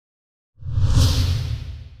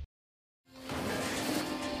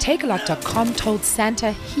Takealot.com told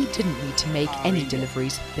Santa he didn't need to make any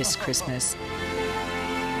deliveries this Christmas.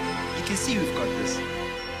 You can see we've got this.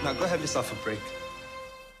 Now go have yourself a break.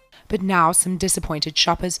 But now some disappointed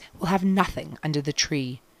shoppers will have nothing under the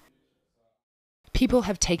tree. People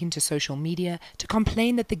have taken to social media to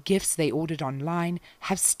complain that the gifts they ordered online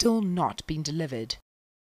have still not been delivered.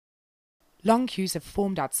 Long queues have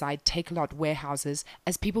formed outside Takealot warehouses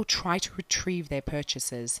as people try to retrieve their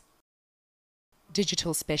purchases.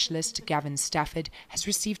 Digital specialist Gavin Stafford has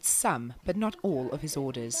received some, but not all, of his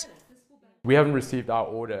orders. We haven't received our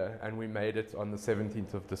order, and we made it on the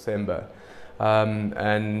 17th of December.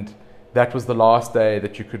 And that was the last day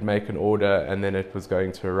that you could make an order, and then it was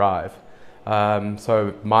going to arrive.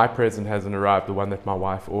 So my present hasn't arrived, the one that my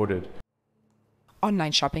wife ordered.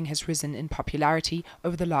 Online shopping has risen in popularity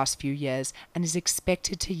over the last few years and is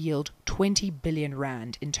expected to yield 20 billion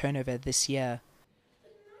rand in turnover this year.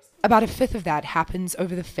 About a fifth of that happens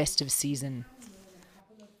over the festive season.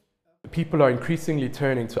 People are increasingly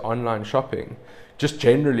turning to online shopping, just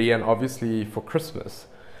generally and obviously for Christmas.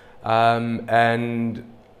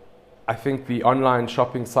 And I think the online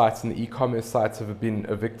shopping sites and the e-commerce sites have been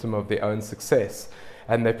a victim of their own success,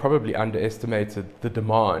 and they probably underestimated the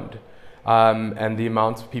demand and the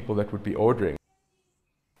amount of people that would be ordering.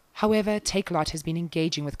 However, Takealot has been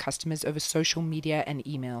engaging with customers over social media and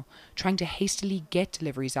email, trying to hastily get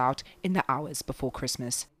deliveries out in the hours before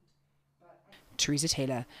Christmas. Teresa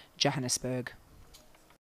Taylor, Johannesburg.